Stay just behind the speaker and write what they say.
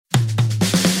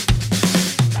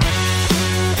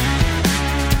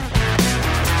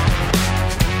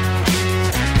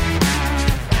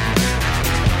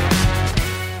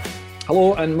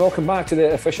Hello and welcome back to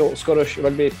the official Scottish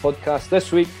Rugby podcast.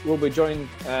 This week we'll be joined,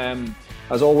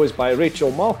 as always, by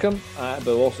Rachel Malcolm, but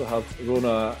we'll also have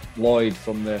Rhona, Lloyd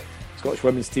from the Scottish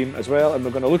women's team as well. And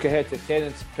we're going to look ahead to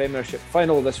Tennent's Premiership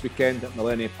final this weekend at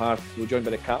Millennium Park. We're joined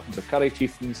by the captains of Curry,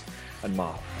 Chieftains and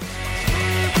Mar.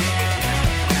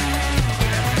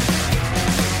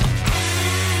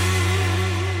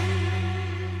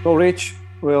 Well, Rach,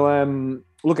 we'll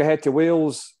look ahead to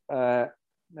Wales.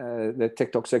 The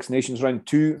TikTok Six Nations round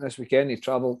 2 this weekend. They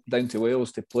travel down to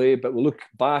Wales to play, but we'll look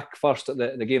back first at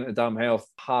the game at the Dam Health.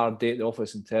 Hard day at the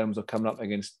office in terms of coming up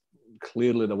against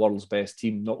clearly the world's best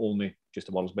team. Not only just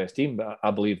the world's best team, but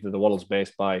I believe they're the world's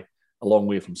best by a long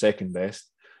way from second best.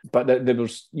 But there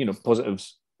was,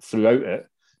 positives throughout it.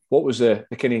 What was the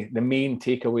main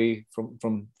takeaway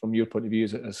from your point of view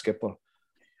as skipper?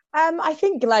 I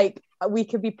think we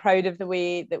could be proud of the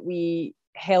way that we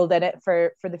held in it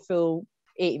for the full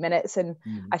 80 minutes. And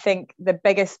I think the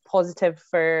biggest positive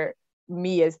for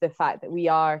me is the fact that we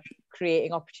are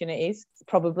creating opportunities,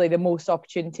 probably the most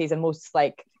opportunities and most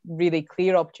really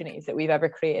clear opportunities that we've ever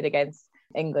created against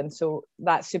England. So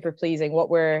that's super pleasing. What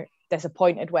we're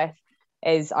disappointed with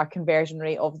is our conversion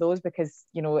rate of those, because,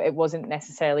 it wasn't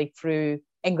necessarily through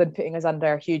England putting us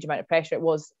under a huge amount of pressure. It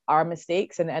was our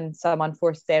mistakes and some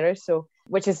unforced errors. So,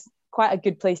 which is quite a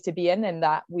good place to be in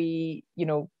that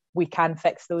we can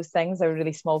fix those things. They're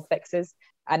really small fixes.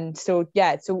 And so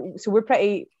we're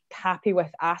pretty happy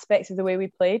with aspects of the way we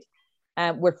played.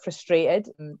 We're frustrated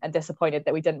and disappointed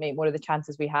that we didn't make more of the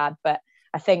chances we had. But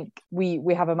I think we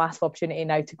have a massive opportunity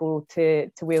now to go to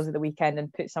Wales at the weekend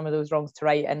and put some of those wrongs to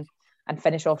right and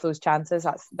finish off those chances.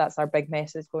 That's our big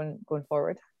message going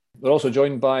forward. We're also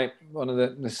joined by one of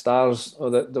the stars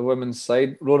of the women's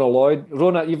side, Rhona Lloyd.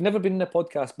 Rhona, you've never been in the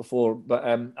podcast before, but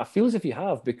I feel as if you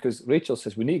have, because Rachel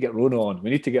says we need to get Rhona on. We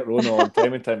need to get Rhona on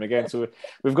time and time again. So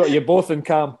we've got you both in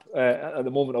camp at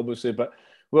the moment, obviously. But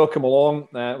welcome along.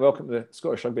 Welcome to the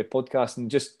Scottish Rugby podcast.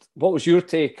 And just what was your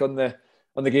take on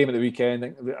the game of the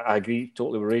weekend? I agree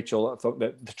totally with Rachel. I thought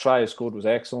that the try I scored was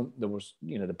excellent. There was,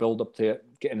 the build up to it,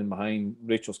 getting in behind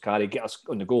Rachel's carry, get us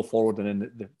on the go forward, and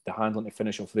then the handling to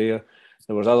finish off there.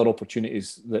 There was other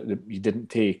opportunities that you didn't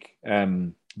take.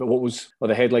 But what was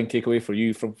the headline takeaway for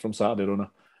you from Saturday, Rhona?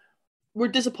 We're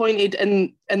disappointed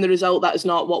in the result. That is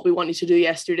not what we wanted to do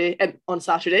yesterday on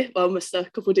Saturday. Well, I missed a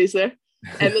couple of days there.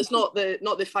 And it's not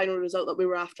the final result that we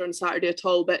were after on Saturday at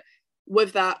all. But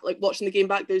with that, watching the game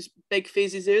back, there's big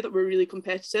phases there that were really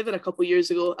competitive. And a couple of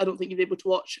years ago, I don't think you'd be able to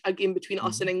watch a game between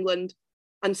us and England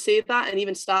and say that. And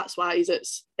even stats wise,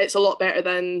 it's a lot better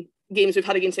than games we've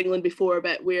had against England before,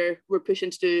 but we're pushing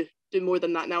to do more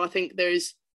than that now. I think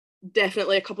there's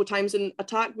definitely a couple of times in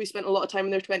attack we spent a lot of time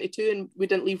in their 22 and we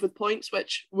didn't leave with points,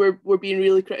 which we're being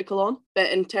really critical on.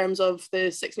 But in terms of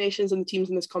the Six Nations and the teams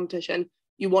in this competition,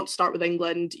 you want to start with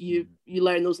England. You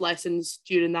learn those lessons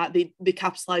during that. They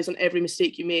capitalise on every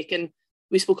mistake you make. And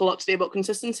we spoke a lot today about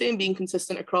consistency and being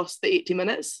consistent across the 80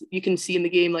 minutes. You can see in the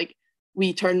game,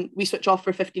 we switch off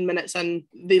for 15 minutes and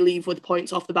they leave with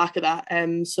points off the back of that.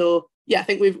 So yeah, I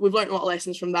think we've learned a lot of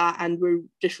lessons from that, and we're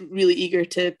just really eager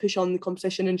to push on the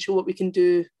competition and show what we can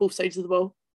do both sides of the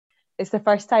ball. It's the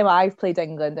first time I've played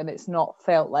England and it's not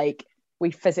felt like we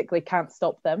physically can't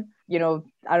stop them.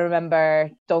 I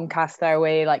remember Doncaster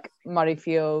away,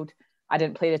 Murrayfield. I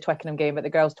didn't play the Twickenham game, but the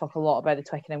girls talk a lot about the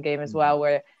Twickenham game as well,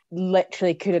 where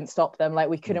literally couldn't stop them.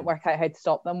 We couldn't work out how to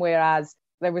stop them. Whereas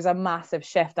there was a massive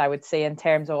shift, I would say, in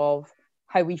terms of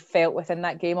how we felt within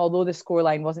that game, although the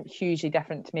scoreline wasn't hugely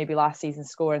different to maybe last season's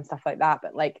score and stuff like that.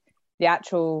 But the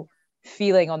actual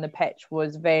feeling on the pitch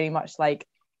was very much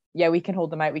yeah, we can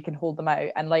hold them out.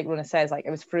 And like Rhona says, it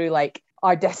was through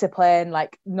our discipline,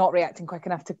 not reacting quick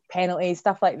enough to penalties,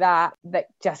 stuff like that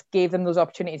just gave them those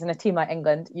opportunities. And a team like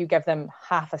England, you give them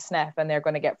half a sniff and they're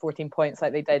going to get 14 points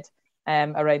like they did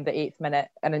around the 8th minute,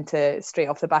 and into straight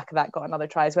off the back of that got another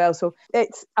try as well. So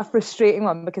it's a frustrating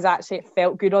one, because actually it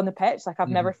felt good on the pitch. I've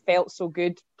never felt so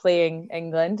good playing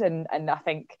England, and I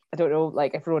think, I don't know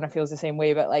if Rhona feels the same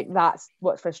way, but that's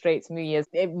what frustrates me, is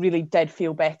it really did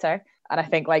feel better. And I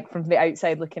think from the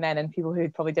outside looking in, and people who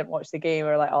probably didn't watch the game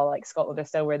are Scotland are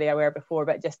still where they were before,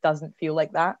 but it just doesn't feel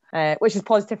like that, which is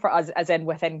positive for us, as in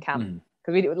within camp.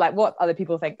 Because we what other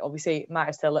people think obviously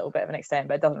matters to a little bit of an extent,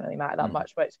 but it doesn't really matter that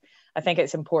much. Which I think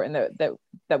it's important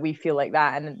that we feel like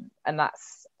that, and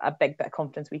that's a big bit of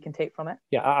confidence we can take from it.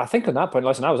 Yeah, I think on that point,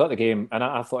 listen, I was at the game and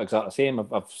I thought exactly the same.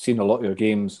 I've seen a lot of your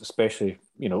games, especially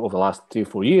over the last 3 or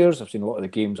 4 years. I've seen a lot of the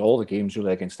games, all the games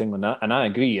really against England, and I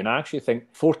agree. And I actually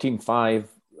think 14-5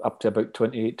 up to about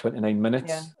 28, 29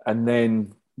 minutes, and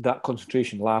then that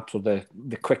concentration lapse, or the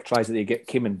quick tries that they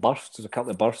came in bursts. There's a couple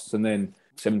of bursts, and then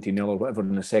 17-0 or whatever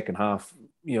in the second half,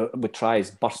 with tries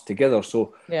burst together.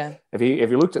 So yeah, if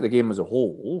you looked at the game as a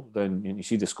whole, then you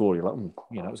see the score, you're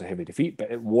like, that was a heavy defeat. But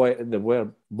there were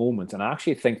moments, and I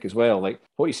actually think as well, like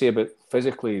what you say about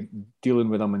physically dealing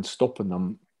with them and stopping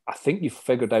them, I think you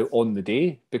figured out on the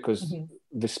day, because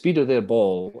the speed of their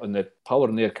ball and the power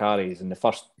in their carries in the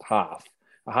first half,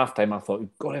 at half-time I thought,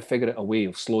 you've got to figure out a way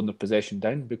of slowing their possession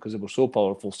down, because they were so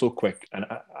powerful, so quick, and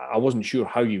I wasn't sure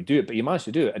how you do it, but you managed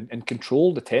to do it and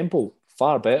control the tempo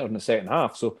far better in the second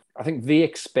half. So I think they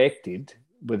expected,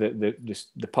 with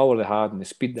the power they had and the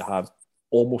speed they had,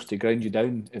 almost to grind you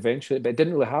down eventually, but it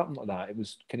didn't really happen like that. It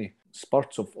was kind of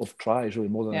spurts of tries really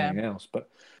more than anything else. But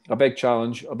a big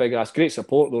challenge, a big ask. Great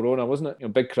support though, Rhona, wasn't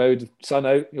it? Big crowd, sun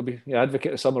out. You'll be an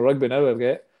advocate of summer rugby now, I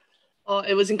get. Oh,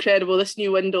 it was incredible. This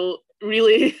new window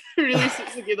really, really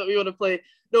suits the game that we want to play.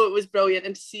 No, it was brilliant,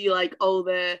 and to see like all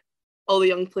the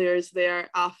young players there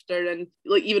after, and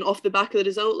like even off the back of the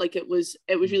result, like it was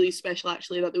really special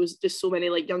actually, that there was just so many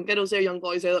like young girls there, young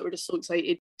boys there, that were just so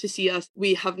excited to see us.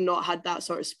 We have not had that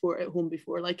sort of support at home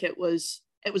before. Like it was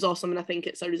awesome, and I think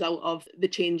it's a result of the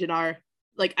change in our,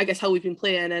 like, I guess how we've been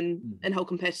playing and how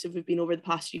competitive we've been over the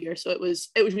past year. So it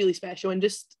was really special, and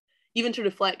just even to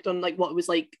reflect on like what it was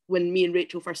like when me and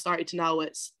Rachel first started to now,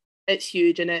 it's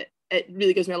huge, and it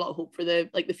really gives me a lot of hope for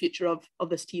the future of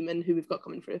this team and who we've got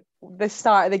coming through. The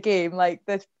start of the game, like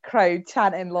the crowd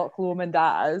chanting Loch Lomond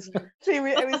at us,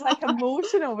 it was like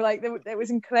emotional. Like it was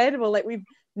incredible. Like we've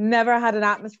never had an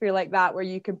atmosphere like that where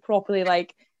you can properly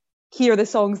like hear the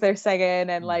songs they're singing,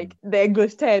 and like the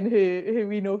English 10 who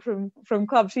we know from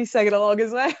club, she's singing along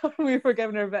as well. We were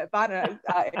giving her a bit of banter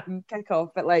at kickoff,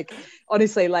 but like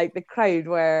honestly, like the crowd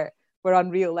were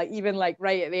unreal. Like even like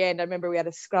right at the end, I remember we had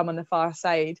a scrum on the far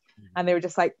side, and they were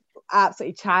just like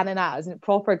absolutely chanting at us, and it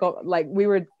proper got like, we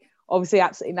were obviously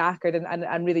absolutely knackered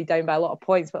and really down by a lot of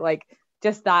points, but like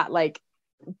just that like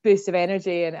boost of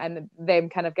energy and them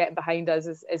kind of getting behind us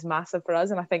is massive for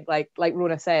us. And I think like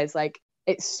Rhona says, like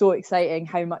it's so exciting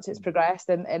how much it's progressed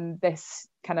in this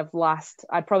kind of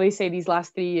I'd probably say these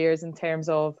last 3 years, in terms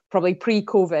of probably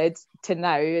pre-COVID to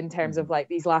now, in terms of like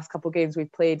these last couple of games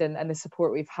we've played and the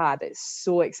support we've had. It's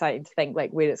so exciting to think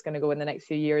like where it's going to go in the next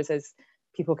few years as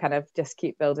people kind of just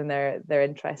keep building their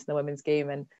interest in the women's game,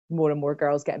 and more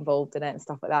girls get involved in it and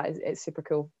stuff like that. It's super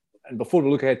cool. And before we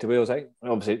look ahead to Wales, I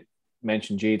obviously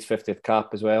mentioned Jade's 50th cap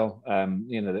as well.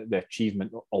 The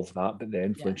achievement of that, but the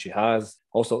influence she has.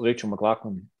 Also, Rachel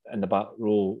McLachlan in the back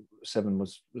row 7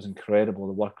 was incredible.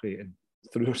 The work rate, and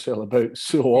threw herself about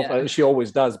so often. She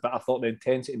always does, but I thought the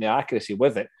intensity and the accuracy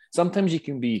with it. Sometimes you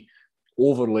can be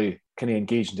overly kind of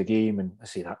engaged in the game, and I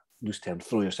say that loose term,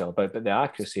 throw yourself about, but the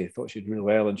accuracy, I thought she did really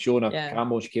well. And Shona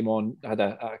Campbell, she came on, had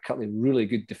a couple of really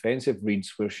good defensive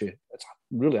reads where it's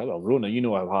really, well, Rhona, you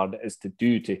know how hard it is to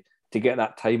do to get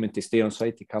that time and to stay on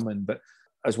side to come in, but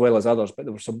as well as others. But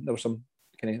there were some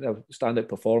kind of standout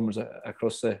performers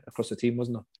across the team,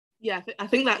 wasn't there? Yeah, I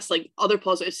think that's like other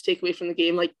positives to take away from the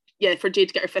game. Like, yeah, for Jade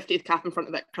to get her 50th cap in front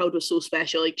of that crowd was so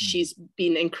special. Like, she's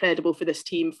been incredible for this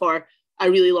team for a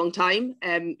really long time.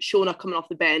 Shona coming off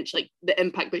the bench, like the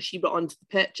impact that she brought onto the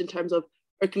pitch in terms of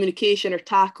her communication, her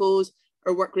tackles,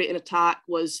 her work rate in attack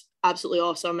was absolutely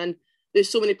awesome. And there's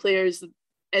so many players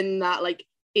in that like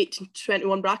 18 to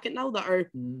 21 bracket now that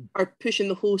are pushing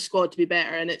the whole squad to be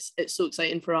better, and it's so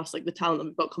exciting for us. Like the talent that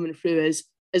we've got coming through is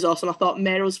awesome. I thought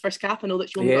Meryl's first cap, I know that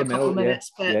she only got a couple of minutes,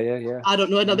 but I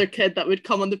don't know another kid that would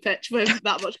come on the pitch with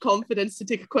that much confidence to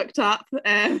take a quick tap. So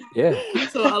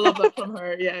I love that from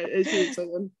her. Yeah, it's really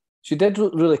exciting. She did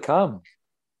look really calm.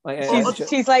 Like,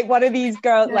 she's like one of these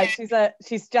girls, like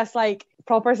she's just like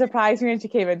proper surprised me when she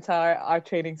came into our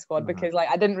training squad, because like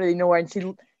I didn't really know her, and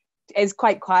she is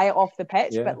quite quiet off the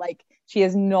pitch, but like she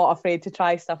is not afraid to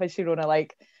try stuff, as she Rhona,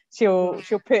 like she'll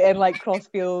put in like cross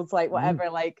fields, like whatever,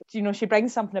 like, you know, she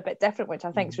brings something a bit different, which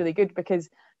I think is really good, because,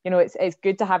 you know, it's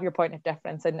good to have your point of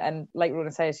difference, and like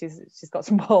Rhona says, she's got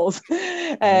some balls.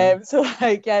 So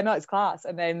like, no, it's class.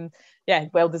 And then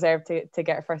well deserved to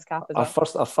get her first cap as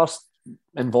well. Our first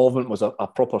involvement was a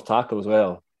proper tackle as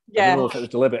well. I don't know if it was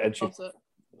deliberate, and she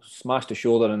smashed the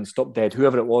shoulder and stopped dead.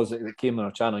 Whoever it was that came on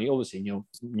our channel, you obviously, you know,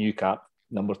 new cap,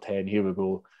 number 10, here we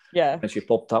go. And she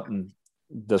popped up and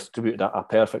distributed a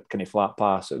perfect kind of flat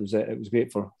pass. It was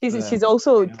great for. She's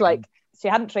also like, she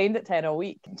hadn't trained at 10 all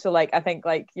week, so like I think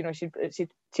like, you know, she's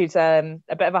a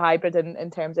bit of a hybrid in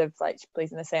terms of like she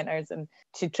plays in the centres, and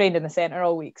she trained in the centre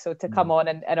all week. So to come on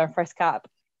in her first cap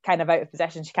kind of out of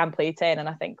position. She can play 10, and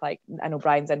I think like I know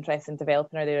Brian's interested in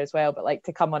developing her there as well, but like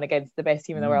to come on against the best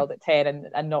team in the world at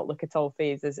 10 and not look at all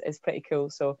phase is pretty cool.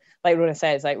 So like Rhona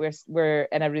says, like we're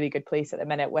in a really good place at the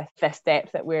minute with this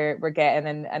depth that we're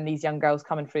getting and these young girls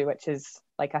coming through, which is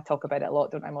like I talk about it a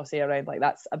lot, don't I, Mossy, around like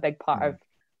that's a big part of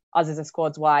us as a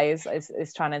squad's why is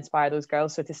trying to inspire those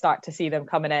girls. So to start to see them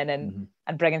coming in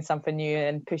and bringing something new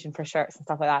and pushing for shirts and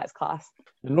stuff like that is class.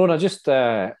 And Rhona, just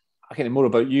I kind of more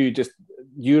about you, just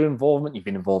your involvement. You've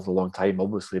been involved a long time,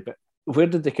 obviously, but where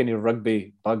did the kind of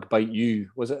rugby bug bite you?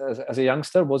 Was it as a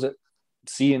youngster? Was it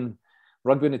seeing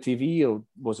rugby on the TV, or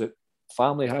was it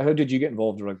family? How did you get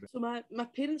involved in rugby? So my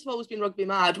parents have always been rugby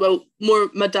mad. Well, more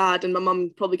my dad, and my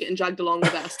mum probably getting dragged along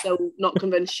with it. I'm still not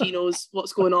convinced she knows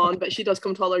what's going on, but she does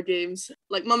come to all our games.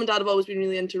 Like mum and dad have always been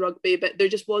really into rugby, but there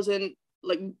just wasn't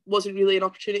really an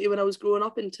opportunity when I was growing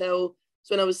up until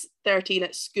when I was 13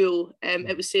 at school.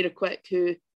 It was Sarah Quick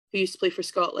who used to play for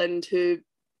Scotland, who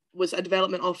was a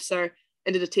development officer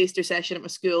and did a taster session at my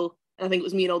school. And I think it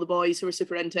was me and all the boys who were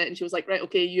super into it. And she was like, right,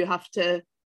 okay, you have to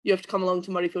come along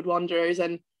to Murrayfield Wanderers,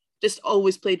 and just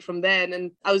always played from then.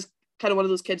 And I was kind of one of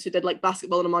those kids who did like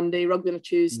basketball on a Monday, rugby on a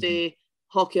Tuesday,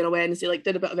 hockey on a Wednesday, like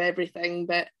did a bit of everything.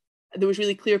 But there was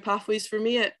really clear pathways for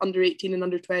me at under 18 and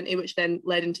under 20, which then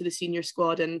led into the senior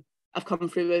squad. And I've come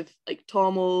through with like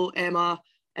Tomo, Emma,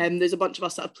 and there's a bunch of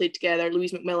us that have played together,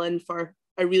 Louise McMillan, for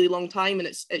a really long time. And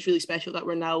it's really special that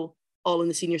we're now all in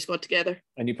the senior squad together.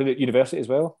 And you played at university as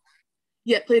well?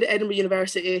 Yeah, played at Edinburgh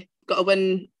University. Got a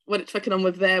win at Twickenham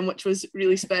with them, which was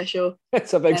really special.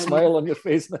 It's a big smile on your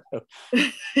face now.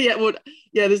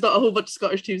 There's not a whole bunch of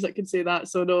Scottish teams that can say that.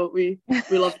 So no, we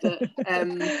loved it.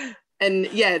 And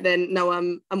yeah, then now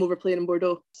I'm over playing in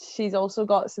Bordeaux. She's also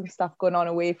got some stuff going on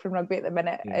away from rugby at the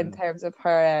minute in terms of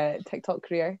her TikTok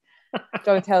career. Do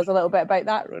you want to tell us a little bit about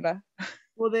that, Rhona?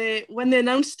 Well, when they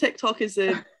announced TikTok as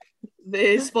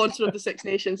the sponsor of the Six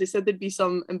Nations, they said there'd be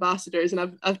some ambassadors,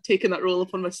 and I've taken that role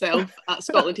upon myself at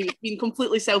Scotland Team. It's been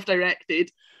completely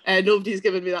self-directed. Nobody's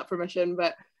given me that permission,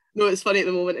 but no, it's funny at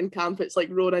the moment in camp. It's like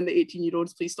Rhona and the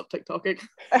 18-year-olds, please stop TikToking.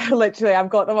 Literally, I've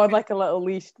got them on like a little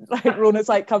leash. Like Rhona's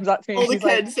like comes up to me. All the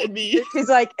kids and me. She's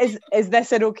like, "Is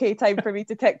this an okay time for me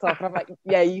to TikTok?" And I'm like,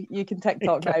 "Yeah, you can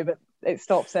TikTok now, but it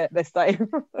stops it this time."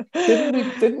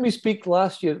 Didn't we speak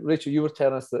last year, Rachel? You were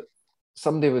telling us that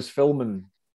somebody was filming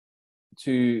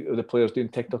two of the players doing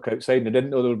TikTok outside, and they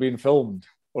didn't know they were being filmed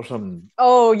or something.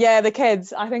 Oh yeah, the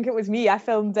kids. I think it was me. I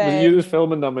filmed. You was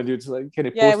filming them, and you'd like kind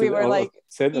of posted. Yeah, we were like.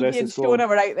 Sent the rest and Shona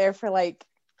were out there for like.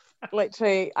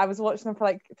 Literally, I was watching them for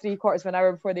like 3/4 of an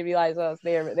hour before they realised I was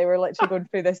there. But they were literally going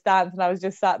through this dance, and I was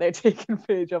just sat there taking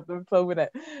footage of them filming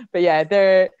it. But yeah,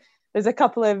 there's a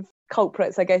couple of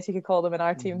culprits, I guess you could call them, in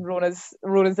our team. Rhona's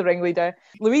the ringleader.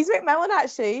 Louise McMillan,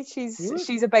 actually,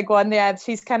 she's a big one. Yeah,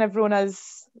 she's kind of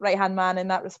Rhona's right-hand man in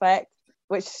that respect,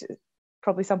 which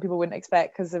probably some people wouldn't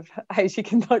expect because of how she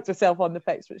conducts herself on the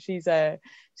pitch, but she's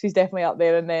definitely up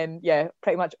there. And then yeah,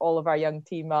 pretty much all of our young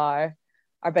team are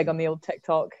big on the old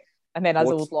TikTok. And then as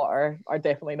old lot are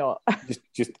definitely not.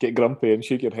 Just get grumpy and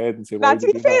shake your head and say, "Why did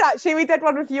you do that?" Actually, we did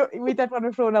one with you. We did one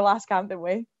with Rhona last camp, didn't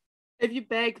we? If you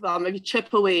beg them, if you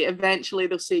chip away, eventually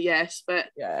they'll say yes. But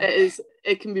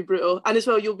it can be brutal. And as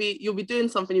well, you'll be doing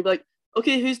something. You'll be like,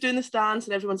 "Okay, who's doing this dance?"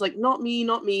 And everyone's like, "Not me,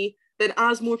 not me." Then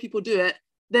as more people do it,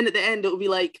 then at the end it'll be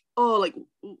like, "Oh, like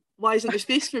why isn't there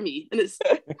space for me?" And it's,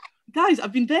 guys,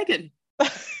 I've been begging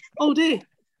all day.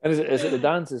 And is it the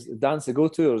dance? Is the dance to go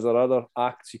to, or is there other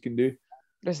acts you can do?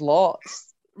 There's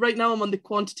lots. Right now I'm on the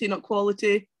quantity, not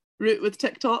quality route with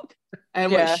TikTok,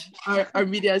 which our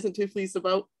media isn't too pleased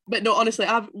about. But no, honestly,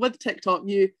 with TikTok,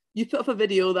 you put up a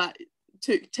video that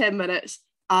took 10 minutes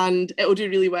and it'll do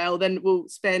really well. Then we'll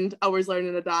spend hours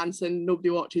learning a dance and nobody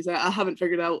watches it. I haven't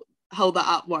figured out how that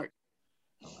app works.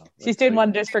 She's doing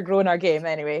wonders for growing our game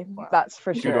anyway. That's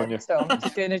for sure. Good on you. So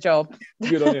she's doing a job.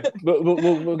 Good on you. But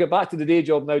we'll get back to the day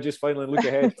job now. Just finally look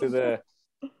ahead to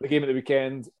the game at the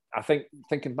weekend. I think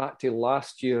thinking back to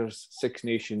last year's Six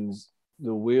Nations,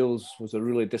 the Wales was a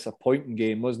really disappointing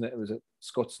game, wasn't it? It was at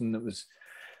Scotland. It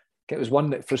was one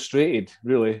that frustrated.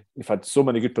 Really, we've had so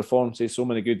many good performances, so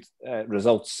many good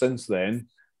results since then.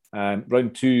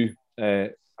 Round two.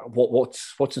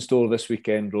 What's in store this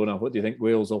weekend, Rhona? What do you think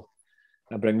Wales will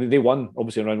bring? They won,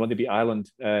 obviously, in round one. They beat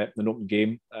Ireland in an open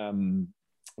game,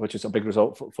 which is a big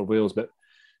result for Wales. But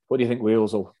what do you think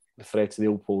Wales will, the threats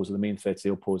they'll pose, the main threats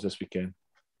they'll pose this weekend?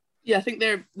 Yeah, I think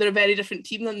they're a very different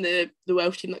team than the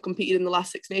Welsh team that competed in the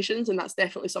last Six Nations, and that's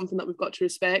definitely something that we've got to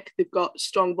respect. They've got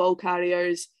strong ball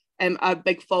carriers, a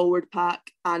big forward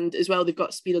pack, and as well they've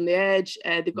got speed on the edge.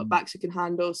 They've got backs who can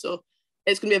handle. So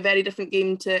it's going to be a very different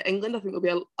game to England. I think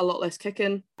there'll be a lot less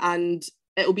kicking, and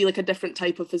it'll be like a different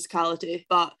type of physicality.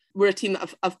 But we're a team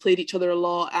that have played each other a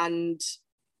lot, and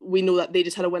we know that they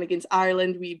just had a win against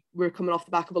Ireland. We were coming off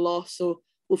the back of a loss, so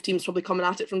both teams probably coming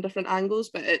at it from different angles,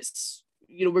 but it's,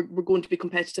 you know, we're going to be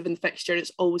competitive in the fixture.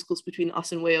 It's always close between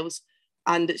us and Wales,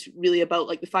 and it's really about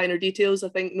like the finer details. I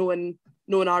think knowing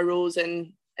our roles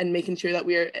and making sure that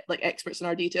we're like experts in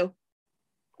our detail.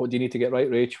 What do you need to get right,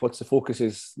 Rach? What's the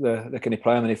focuses, the kind of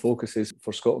primary focuses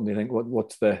for Scotland, do you think?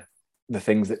 What's the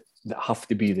things that have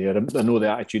to be there? I know the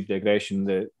attitude, the aggression,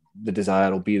 the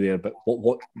desire will be there, but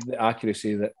what the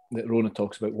accuracy that Rhona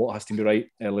talks about, what has to be right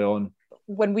early on?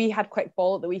 When we had quick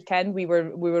ball at the weekend, we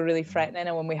were really threatening,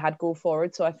 and when we had go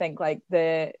forward. So I think like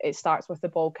it starts with the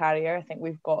ball carrier. I think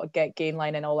we've got to get gain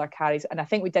line in all our carries, and I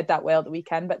think we did that well at the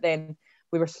weekend. But then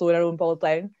we were slowing our own ball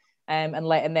down, and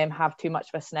letting them have too much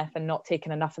of a sniff, and not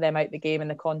taking enough of them out of the game,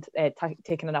 and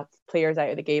taking enough players out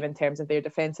of the game in terms of their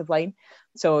defensive line.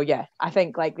 So yeah, I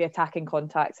think like the attacking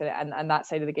contacts and that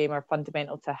side of the game are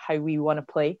fundamental to how we want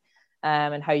to play.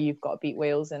 And how you've got to beat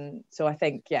Wales. And so I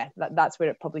think, yeah, that's where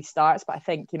it probably starts. But I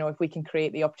think, you know, if we can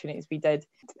create the opportunities we did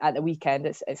at the weekend,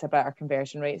 it's about our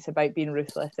conversion rate. It's about being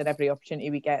ruthless in every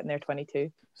opportunity we get in their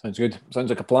 22. Sounds good. Sounds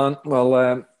like a plan.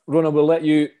 Well, Rhona, we'll let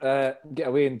you get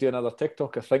away and do another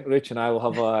TikTok. I think Rach and I will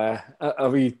have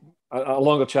a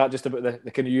longer chat just about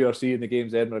the kind of URC and the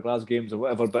games, the Edinburgh Glasgow games or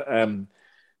whatever. But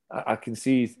I can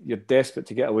see you're desperate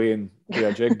to get away and do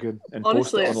a jig and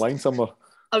post it online somewhere.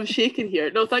 I'm shaking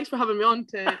here. No, thanks for having me on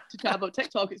to chat about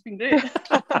TikTok. It's been great. Thanks,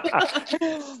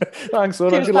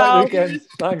 Rhona. Good luck weekend.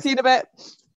 Thanks. See you in a bit.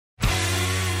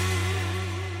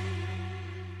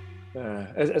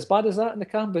 As bad as that in the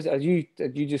camp? Are you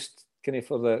just kind of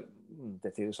for the, I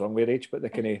take this wrong way, Rach, but the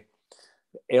kind of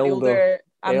elder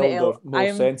more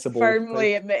sensible. I'm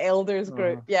firmly in the elders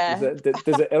group. Yeah.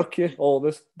 Does it irk you, all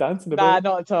this dancing Nah, about?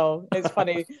 not at all. It's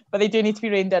funny, but they do need to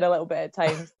be reined in a little bit at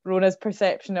times. Rhona's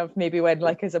perception of maybe when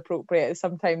like is appropriate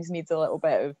sometimes needs a little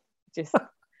bit of just.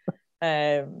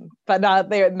 But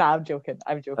I'm joking.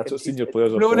 That's what senior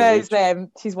players are. Rhona is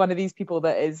she's one of these people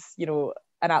that is, you know,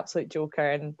 an absolute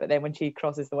joker, but then when she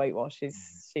crosses the whitewash,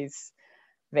 she's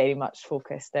very much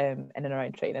focused in and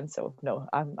around training. So no,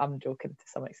 I'm joking to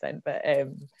some extent, but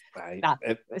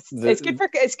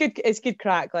it's good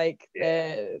crack. Like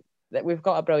that we've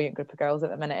got a brilliant group of girls at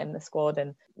the minute in the squad,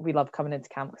 and we love coming into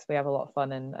camp because we have a lot of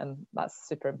fun, and that's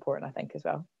super important, I think, as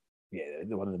well.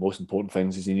 Yeah, one of the most important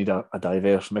things is you need a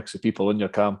diverse mix of people in your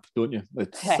camp, don't you?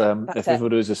 It's if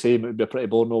everybody was the same, it would be a pretty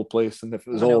boring old place. And if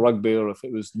it was all rugby or if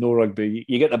it was no rugby,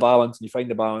 you get the balance, and you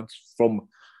find the balance from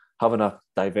having a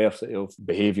diversity of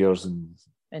behaviours and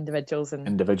individuals in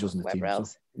the team.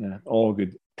 Else. So, yeah, all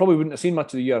good. Probably wouldn't have seen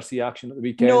much of the URC action at the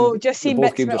weekend. No, just seen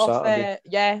both bits games of it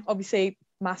Saturday. Obviously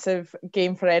massive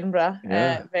game for Edinburgh.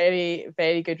 Yeah. Very,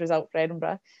 very good result for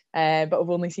Edinburgh. But we've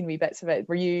only seen wee bits of it.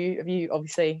 Have you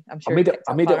obviously, I'm sure I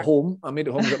made it home. I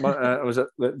was at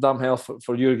Damhealth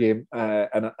for your game,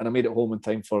 and I made it home in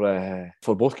time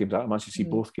for both games. I managed to see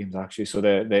both games actually. So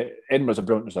the Edinburgh's a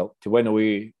brilliant result to win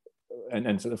away,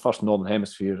 and the first Northern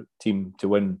Hemisphere team to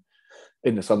win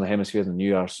in the Southern Hemisphere in the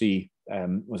URC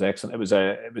was excellent.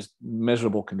 It was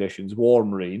miserable conditions,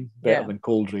 warm rain, better than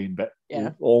cold rain, but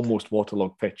almost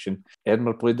waterlogged pitch. And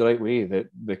Edinburgh played the right way.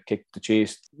 They kicked the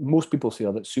chase. Most people say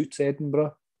that suits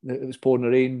Edinburgh. It was pouring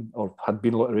rain, or had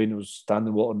been a lot of rain. It was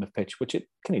standing water on the pitch, which it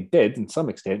kind of did in some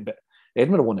extent. But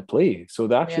Edinburgh won to play, so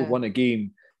they actually won a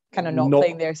game. Kind of not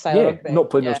playing their style of rugby. Not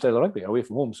playing their style of rugby away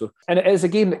from home. So, and it is a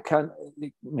game that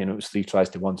it was 3 tries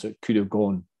to 1, so it could have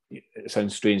gone. It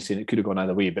sounds strange saying it could have gone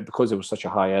either way, but because there was such a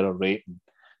high error rate and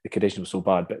the conditions were so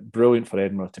bad, but brilliant for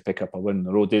Edinburgh to pick up a win on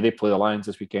the road. They play the Lions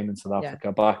this weekend in South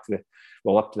Africa, up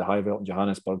to the High Veld in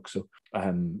Johannesburg. So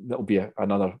that'll be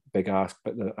another big ask.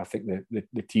 But I think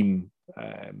the team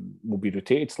will be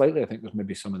rotated slightly. I think there's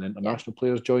maybe some of the international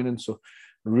players joining. So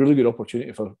a really good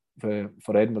opportunity for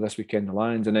Edinburgh this weekend, the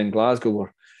Lions. And then Glasgow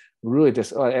were really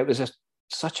it was just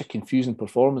such a confusing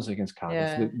performance against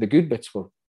Cardiff. Yeah. The good bits were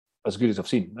as good as I've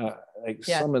seen.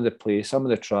 Some of the play, some of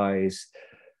the tries,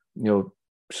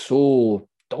 so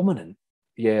dominant.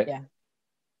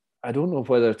 I don't know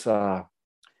whether it's an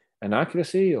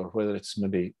accuracy or whether it's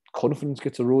maybe confidence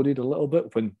gets eroded a little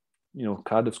bit when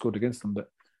Cardiff scored against them. But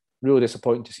really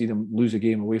disappointing to see them lose a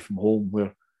game away from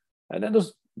home. And then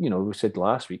there's we said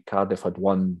last week Cardiff had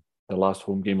won their last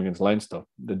home game against Leinster.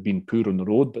 They'd been poor on the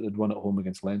road, but they'd won at home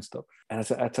against Leinster. And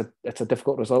it's a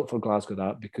difficult result for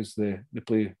Glasgow because they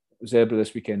play Zebra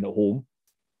this weekend at home,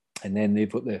 and then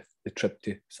they've got the trip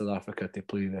to South Africa to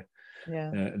play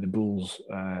the Bulls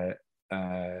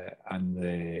and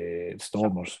the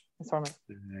Stormers. Stormers.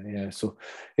 So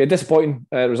disappointing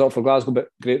result for Glasgow, but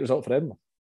great result for Edinburgh.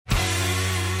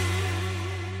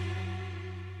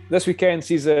 this weekend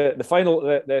sees the final,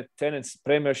 the Tenants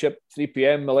Premiership, 3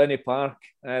 p.m. Millennium Park,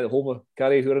 the home of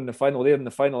Curry, who are in the final. They're in the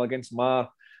final against Mar.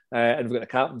 And we've got the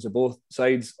captains of both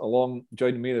sides along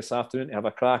joining me this afternoon to have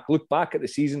a crack, look back at the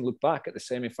season, look back at the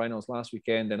semi-finals last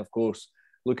weekend, and of course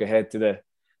look ahead to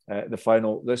the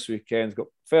final this weekend. We've got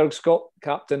Ferg Scott,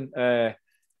 captain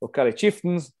of Curry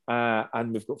Chieftains,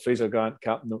 and we've got Fraser Grant,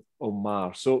 captain of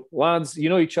Mar. So lads, you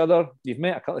know each other, you've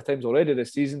met a couple of times already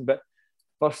this season, but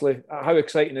firstly, how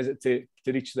exciting is it to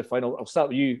reach the final? I'll start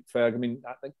with you, Ferg. I mean,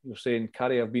 I think you're saying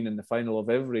Curry have been in the final of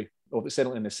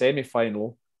certainly in the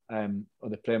semi-final of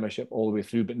the Premiership all the way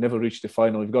through, but never reached the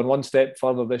final. You've gone one step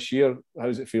further this year. How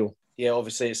does it feel? Yeah,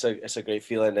 obviously it's a great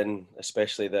feeling, and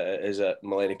especially that it is at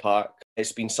Millennium Park.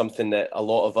 It's been something that a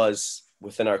lot of us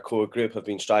within our core group have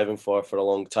been striving for a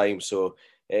long time. So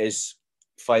it is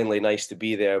finally nice to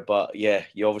be there. But yeah,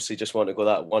 you obviously just want to go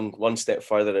that one step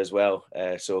further as well.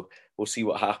 So we'll see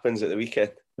what happens at the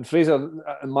weekend. And Fraser,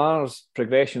 Mar's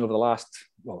progression over the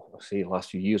last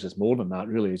few years is more than that,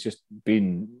 really. It's just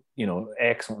been,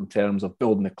 excellent in terms of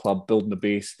building the club, building the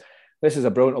base. This is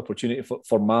a brilliant opportunity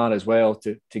for Mar as well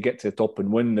to get to the top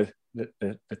and win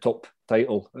the top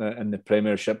title in the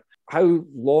Premiership. How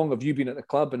long have you been at the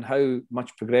club, and how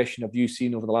much progression have you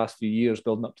seen over the last few years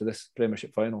building up to this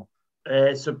Premiership final?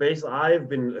 So basically, I've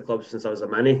been at the club since I was a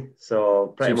mini.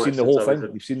 So pretty much seen the whole thing.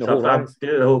 You've seen the whole rise. I've been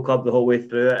at the whole club the whole way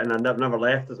through it, and I've never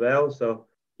left as well. So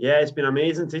yeah, it's been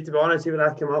amazing. See, to be honest, when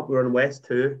I came up, we were in West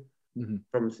 2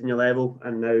 from senior level,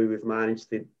 and now we've managed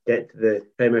to get to the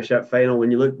Premiership final.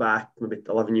 When you look back, maybe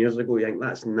 11 years ago, you think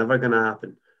that's never going to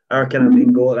happen. Our kind of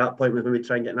main goal at that point was maybe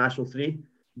try and get National 3,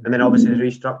 and then obviously the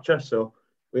restructure. So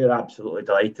we're absolutely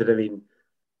delighted. I mean,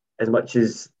 as much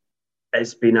as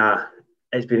it's been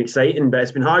exciting, but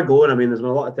it's been hard going. I mean, there's been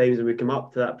a lot of times when we come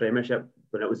up to that Premiership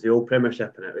when it was the old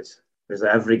Premiership, and it was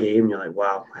like every game you're like,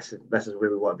 wow, this is where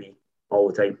we want to be all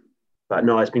the time. But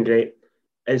no, it's been great.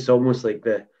 It's almost like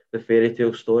the fairy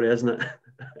tale story, isn't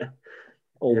it?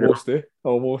 Almost,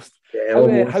 Almost. Yeah,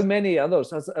 almost. How many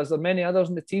others? Has there many others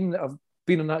in the team that have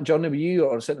been on that journey with you,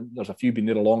 or there's a few been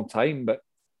there a long time, but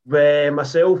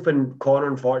myself and Connor,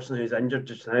 unfortunately, who's injured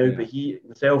just now, but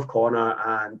myself, Connor,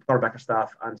 and Connor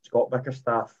Bickerstaff and Scott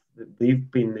Bickerstaff, we've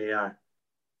been there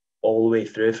all the way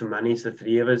through from minis, the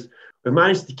three of us. We've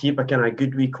managed to keep a kind of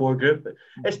good wee core group. But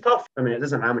it's tough. I mean, it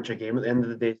is an amateur game at the end of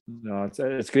the day. No,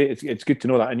 it's great. It's good to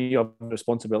know that, and you have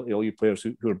responsibility, all you players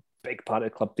who are a big part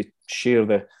of the club, to share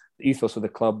the ethos of the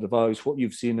club, the values, what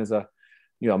you've seen as a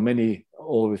mini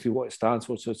all the way through what it stands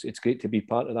for. So it's great to be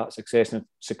part of that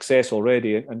success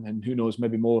already, and who knows,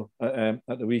 maybe more at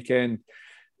the weekend.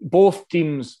 Both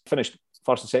teams finished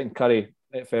first and second. Curry,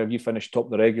 you finished top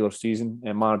of the regular season,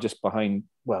 and Mar just behind.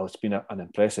 Well, it's been an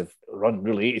impressive run,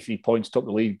 really. 83 points, top of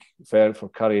the league for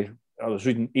Curry. I was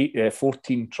reading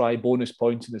 14 try bonus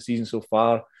points in the season so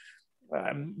far.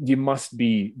 You must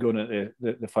be going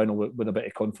at the final with a bit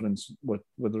of confidence with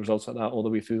the results like that all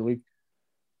the way through the league.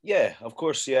 Yeah, of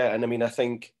course, yeah. And I mean, I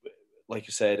think, like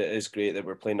you said, it is great that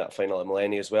we're playing that final at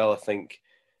Millennium as well. I think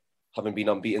having been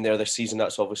unbeaten there this season,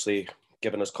 that's obviously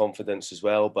given us confidence as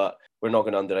well. But we're not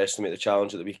going to underestimate the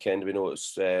challenge at the weekend. We know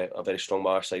it's a very strong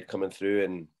Mar side coming through,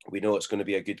 and we know it's going to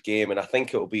be a good game. And I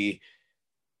think it will be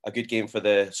a good game for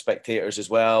the spectators as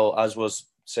well, as was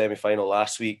semi-final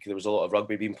last week. There was a lot of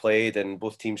rugby being played, and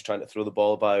both teams trying to throw the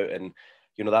ball about, and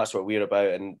that's what we're about.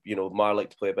 And Mar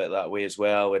like to play a bit that way as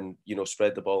well, and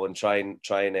spread the ball and try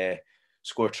and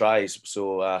score tries.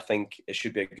 So I think it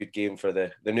should be a good game for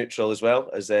the neutral as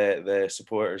well as the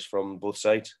supporters from both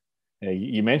sides.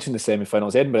 You mentioned the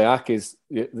semi-finals. Edinburgh Accies,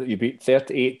 you beat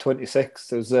 38-26.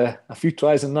 There's a few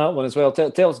tries in that one as well.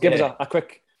 Give us a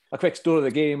quick story of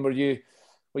the game. Were you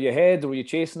ahead, or were you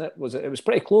chasing it? It was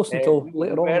pretty close until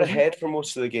later on? We were ahead for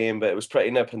most of the game, but it was pretty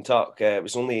nip and tuck. It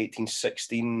was only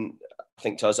 18-16, I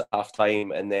think, to us at half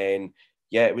time, and then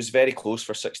it was very close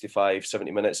for 65, 70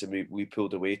 minutes, and we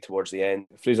pulled away towards the end.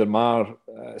 Fraser Mar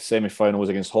semi-final was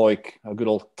against Hoyk, a good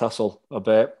old tussle a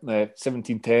bit.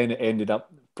 17-10, it ended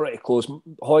up pretty close.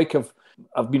 Hoyk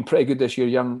have been pretty good this year.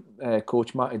 Young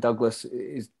coach Matty Douglas,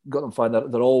 he's got them fine.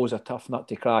 They're always a tough nut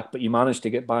to crack, but you managed to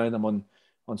get by them on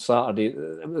Saturday.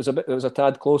 It was a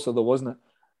tad closer though, wasn't it?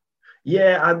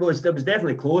 Yeah, it was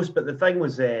definitely close, but the thing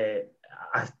was,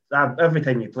 every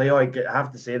time you play Hoyk, I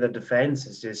have to say their defence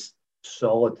is just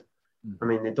solid. I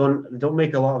mean, they don't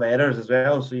make a lot of errors as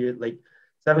well. So you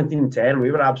 17-10,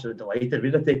 we were absolutely delighted.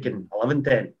 We'd have taken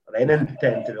 11-10 or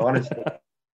 10, to be honest.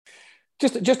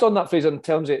 Just on that, Fraser, in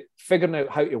terms of figuring out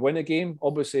how to win a game,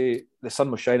 obviously the sun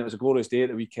was shining. It was a glorious day at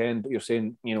the weekend, but you're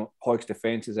saying, Hoyk's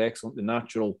defence is excellent. The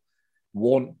natural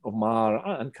want of Mar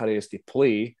and Curry is to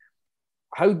play.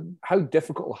 how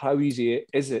difficult or how easy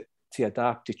is it to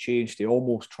adapt, to change, to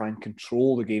almost try and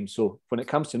control the game? So when it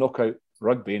comes to knockout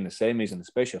rugby in the semis and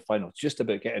especially a final, it's just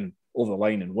about getting over the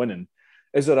line and winning.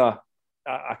 Is there a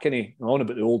kind of, on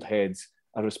about the old heads,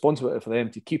 a responsibility for them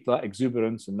to keep that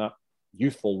exuberance and that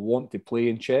youthful want to play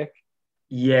in check?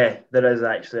 Yeah, there is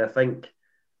actually. I think,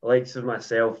 likes of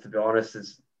myself, to be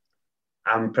honest,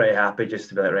 I'm pretty happy just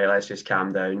to be like, right, let's just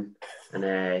calm down.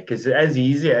 And because it is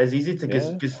easy to,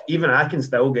 because even I can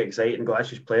still get excited and go, let's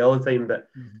just play all the time. But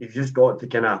you've just got to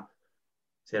kind of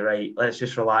say, right, let's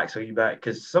just relax a wee bit,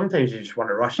 because sometimes you just want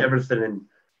to rush everything. And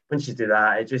once you do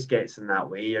that, it just gets in that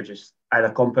way. You're just either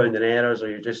compounding errors or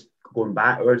you're just going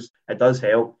backwards. It does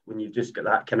help when you've just got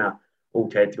that kind of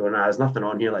old head going, there's nothing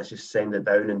on here, let's just send it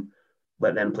down and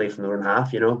let them play from their own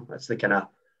half, That's the kind of,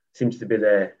 seems to be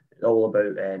all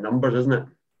about numbers, isn't it?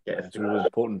 Yeah, it's really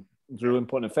important. It's really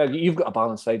important. In fact, you've got a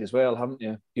balanced side as well, haven't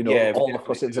you? All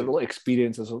across it, there's a lot of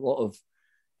experience, there's a lot of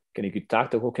kind of good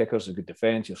tactical kickers, a good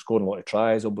defence, you're scoring a lot of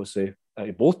tries, obviously.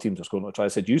 Both teams are scoring a lot of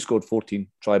tries. I said you scored 14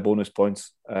 try bonus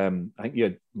points. I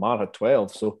think Mar had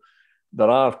 12. So there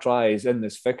are tries in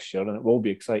this fixture and it will be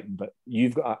exciting, but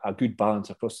you've got a good balance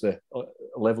across the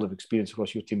level of experience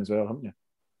across your team as well, haven't you?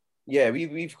 Yeah,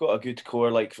 we've got a good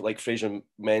core, like Fraser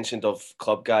mentioned, of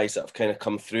club guys that have kind of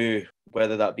come through,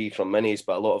 whether that be from minis,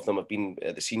 but a lot of them have been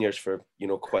at the seniors for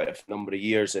quite a number of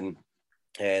years, and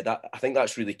that I think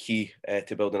that's really key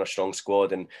to building a strong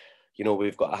squad. And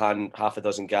we've got half a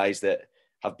dozen guys that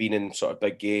have been in sort of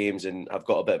big games and have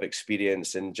got a bit of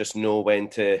experience and just know when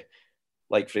to,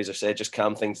 like Fraser said, just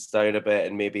calm things down a bit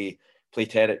and maybe play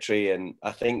territory. And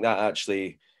I think that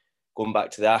actually, going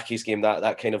back to the Aki's game,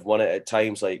 that kind of won it at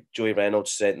times. Like Joey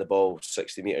Reynolds sent the ball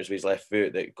 60 metres with his left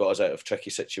foot that got us out of tricky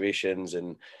situations.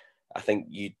 And I think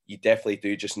you definitely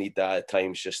do just need that at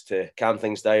times, just to calm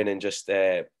things down and just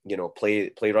play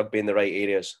rugby in the right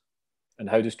areas. And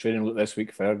how does training look this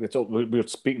week, Ferg? We're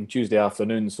speaking Tuesday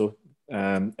afternoon, so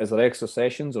is there extra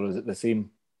sessions or is it the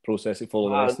same process that follow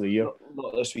the rest of the year?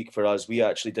 Not this week for us. We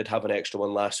actually did have an extra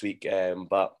one last week,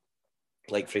 but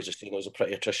like Fraser saying, it was a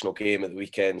pretty attritional game at the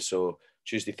weekend, so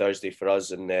Tuesday, Thursday for us,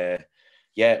 and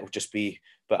it'll just be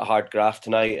a bit of hard graft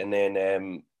tonight, and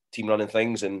then team running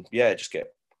things, and just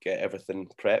get everything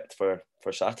prepped for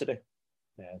Saturday.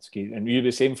 Yeah, it's key. And you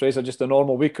the same, Fraser, just a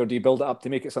normal week, or do you build it up to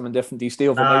make it something different? Do you stay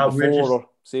overnight before, or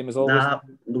same as always?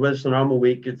 We're just a normal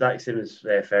week, exact same as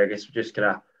Fergus. We're just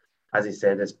kind of, as he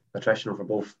said, it's attritional for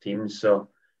both teams, so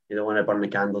you don't want to burn the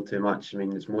candle too much. I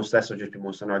mean, this will just be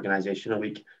most an organisational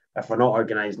week. If we're not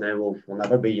organised now, we'll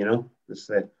never be, It's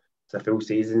a full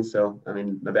season. So, I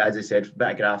mean, maybe, as I said, a bit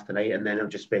of graft tonight, and then it'll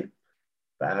just be a bit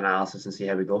of analysis and see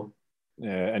how we go.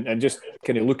 Yeah, and just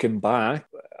kind of looking back,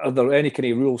 are there any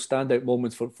kind of real standout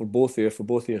moments for both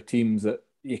of your teams that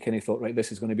you kind of thought, right,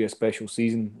 this is going to be a special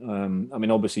season? I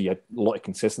mean, obviously you had a lot of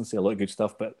consistency, a lot of good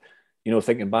stuff, but,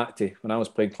 thinking back to when I was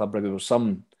playing club rugby, there was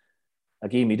a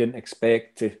game you didn't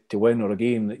expect to win, or a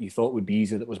game that you thought would be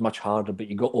easy that was much harder, but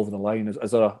you got over the line.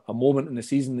 Is there a moment in the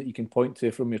season that you can point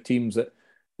to from your teams that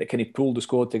kind of pulled the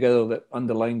squad together, that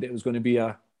underlined it was going to be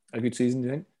a good season, do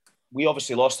you think? We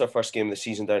obviously lost our first game of the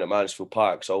season down at Mansfield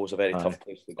Park. It's always a very tough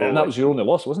place to go. And that was your only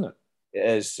loss, wasn't it? It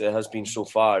is. It has been so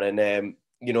far. And,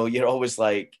 you're always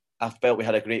like, I felt we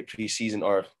had a great pre-season,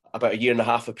 or about a year and a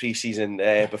half of pre-season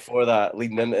before that,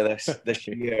 leading into this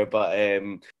year. But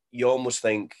you almost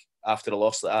think, after a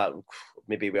loss like that,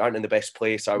 maybe we aren't in the best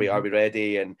place. Are we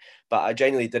ready? But I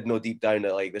genuinely did know deep down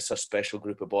that, like, this is a special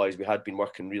group of boys. We had been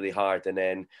working really hard, and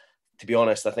then, to be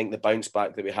honest, I think the bounce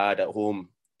back that we had at home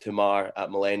to Mar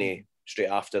at Millennium straight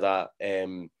after that,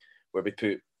 where we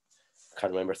put, I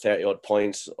can't remember, 30 odd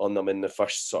points on them in the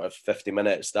first sort of 50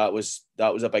 minutes. That was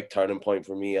a big turning point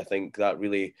for me. I think that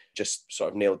really just sort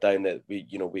of nailed down that we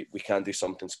can do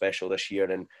something special this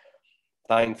year, and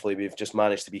thankfully we've just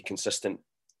managed to be consistent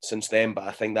since then. But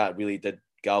I think that really did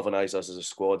galvanise us as a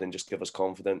squad and just give us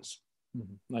confidence.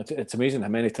 It's amazing how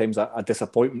many times a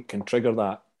disappointment can trigger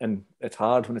that, and it's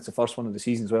hard when it's the first one of the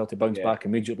season as well to bounce back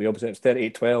immediately. Obviously, it's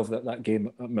 38-12 that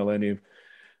game at Millennium.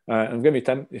 And give me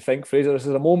time to think, Fraser, this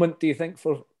is a moment, do you think,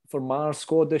 for Mar's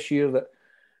squad this year that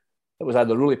it was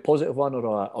either a really positive one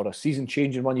or a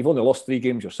season-changing one? You've only lost 3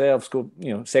 games yourself, scored,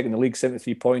 second in the league,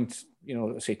 73 points,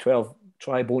 say 12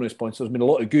 try bonus points. There's been a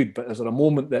lot of good, but is there a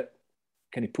moment that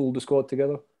kind of pulled the squad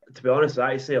together? To be honest,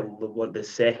 I say the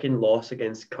second loss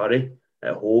against Curry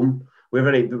at home, we're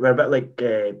a bit like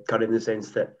Curry in the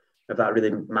sense that we have that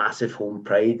really massive home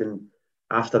pride, and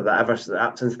after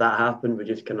that, since that happened, we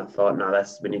just kind of thought,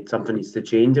 something needs to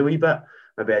change a wee bit.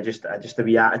 Maybe just a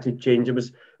wee attitude change. It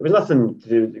was nothing to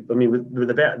do. I mean,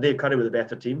 with Curry were the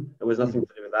better team. It was nothing to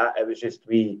do with that. It was just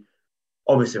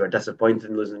obviously we're disappointed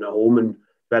in losing at home, and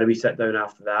where we sit down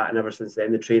after that. And ever since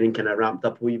then, the training kind of ramped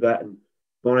up a wee bit. And to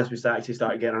be honest, we actually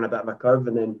started getting on a bit of a curve.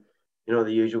 And then,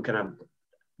 the usual kind of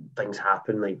things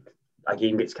happen, like a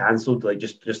game gets cancelled, like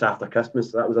just after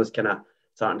Christmas. So that was us kind of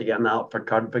starting to get in that upward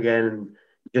curve again, and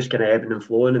just kind of ebbing and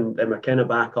flowing. And then we're kind of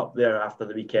back up there after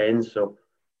the weekend. So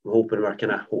we're hoping we're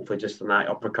kind of hopefully just on that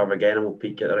upward curve again, and we'll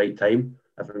peak at the right time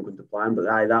if everything goes to plan. But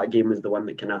that game was the one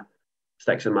that kind of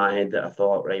sticks in my head, that I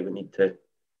thought, right,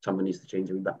 something needs to change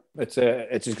a wee bit.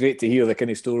 It's just great to hear the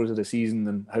kind of stories of the season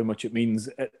and how much it means.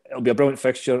 It'll be a brilliant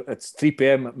fixture. It's 3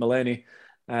 p.m. at Millennium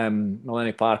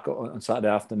Park on Saturday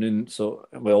afternoon. So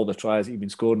with all the tries that you've been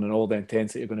scoring and all the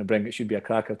intensity you're going to bring, it should be a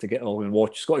cracker to get all and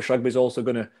watch. Scottish Rugby is also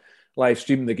going to live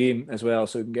stream the game as well,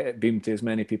 so we can get it beamed to as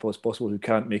many people as possible who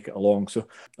can't make it along. So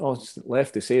all it's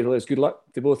left to say really is good luck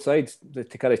to both sides, the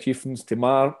Kerry Chieftains, to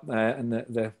Mar and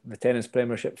the tennis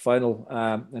Premiership final,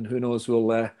 and who knows,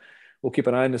 we'll keep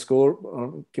an eye on the score,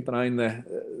 or keep an eye on the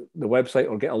website,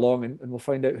 or get along and we'll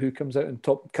find out who comes out on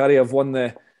top. Kerry have won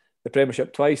the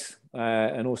Premiership twice,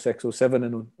 in 06, 07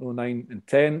 and 09 and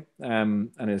 10,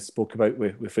 and as spoke about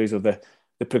with Fraser, the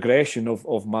progression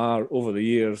of Mar over the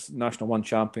years, National 1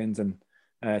 champions in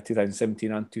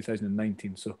 2017 and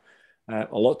 2019. So a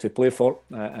lot to play for,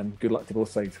 and good luck to both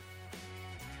sides.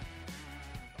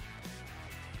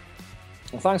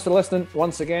 Well, thanks for listening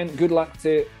once again. Good luck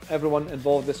to everyone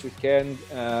involved this weekend,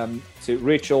 to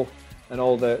Rachel and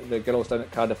all the girls down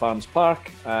at Cardiff Arms Park,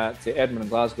 to Edinburgh and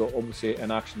Glasgow, obviously in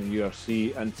action in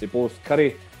URC, and to both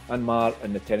Curry and Mar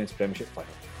in the tennis Premiership final.